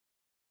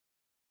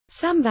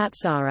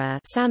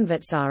Samvatsara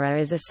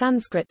is a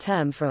Sanskrit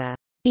term for a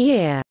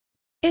year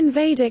in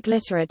Vedic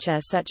literature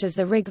such as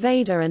the Rig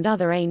Veda and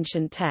other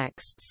ancient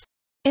texts.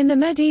 In the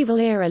medieval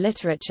era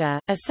literature,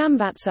 a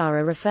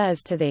Samvatsara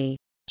refers to the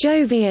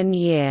Jovian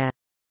year,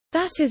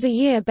 that is a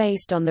year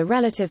based on the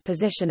relative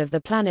position of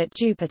the planet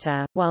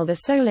Jupiter, while the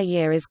solar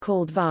year is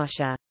called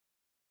Varsha.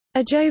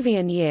 A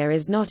Jovian year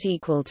is not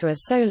equal to a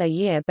solar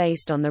year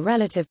based on the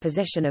relative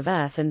position of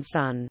Earth and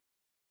Sun.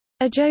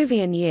 A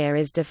Jovian year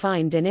is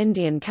defined in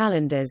Indian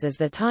calendars as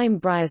the time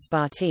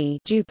Brihaspati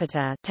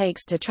Jupiter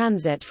takes to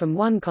transit from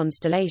one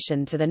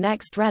constellation to the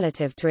next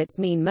relative to its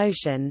mean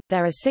motion.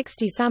 There are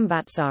 60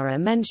 Samvatsara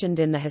mentioned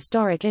in the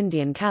historic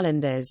Indian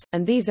calendars,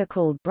 and these are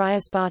called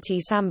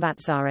Brihaspati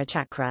Samvatsara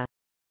Chakra.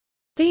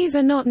 These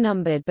are not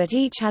numbered but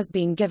each has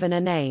been given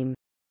a name.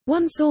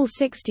 Once all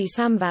 60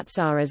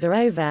 Samvatsaras are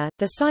over,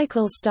 the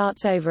cycle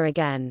starts over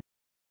again.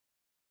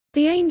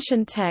 The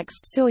ancient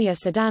text Surya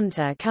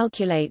Siddhanta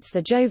calculates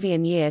the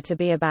Jovian year to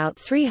be about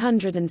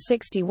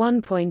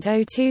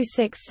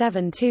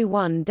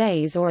 361.026721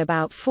 days or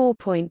about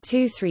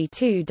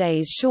 4.232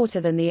 days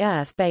shorter than the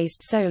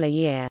Earth-based solar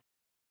year.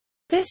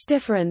 This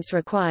difference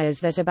requires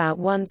that about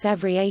once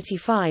every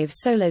 85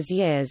 solar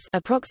years,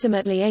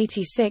 approximately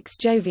 86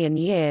 Jovian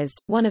years,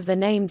 one of the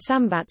named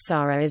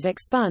Samvatsara is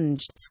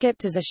expunged,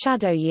 skipped as a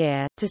shadow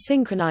year, to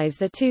synchronize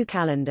the two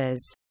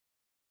calendars.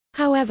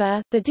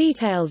 However, the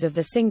details of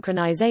the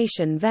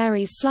synchronization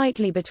varies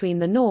slightly between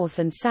the North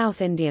and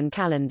South Indian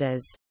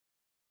calendars.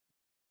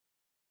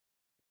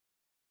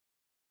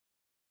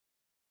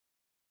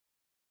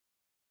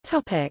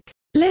 Topic: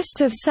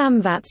 List of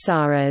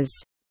Samvatsaras.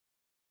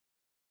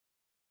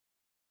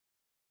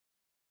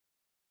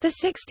 The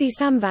 60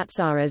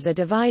 Samvatsaras are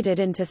divided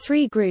into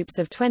three groups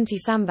of 20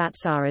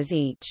 Samvatsaras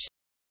each.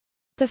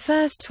 The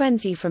first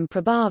 20 from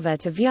Prabhava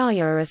to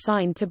Vyaya are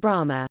assigned to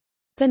Brahma.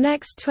 The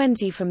next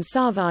 20 from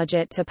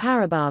Sarvajit to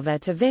Parabhava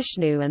to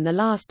Vishnu and the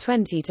last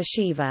 20 to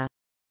Shiva.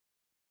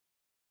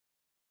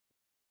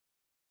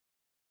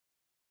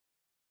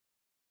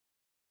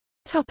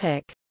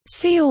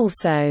 See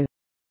also: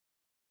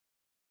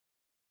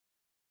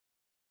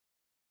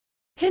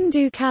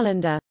 Hindu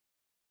calendar,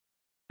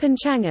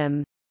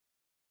 Panchangam,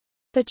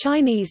 the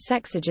Chinese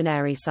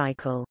sexagenary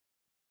cycle.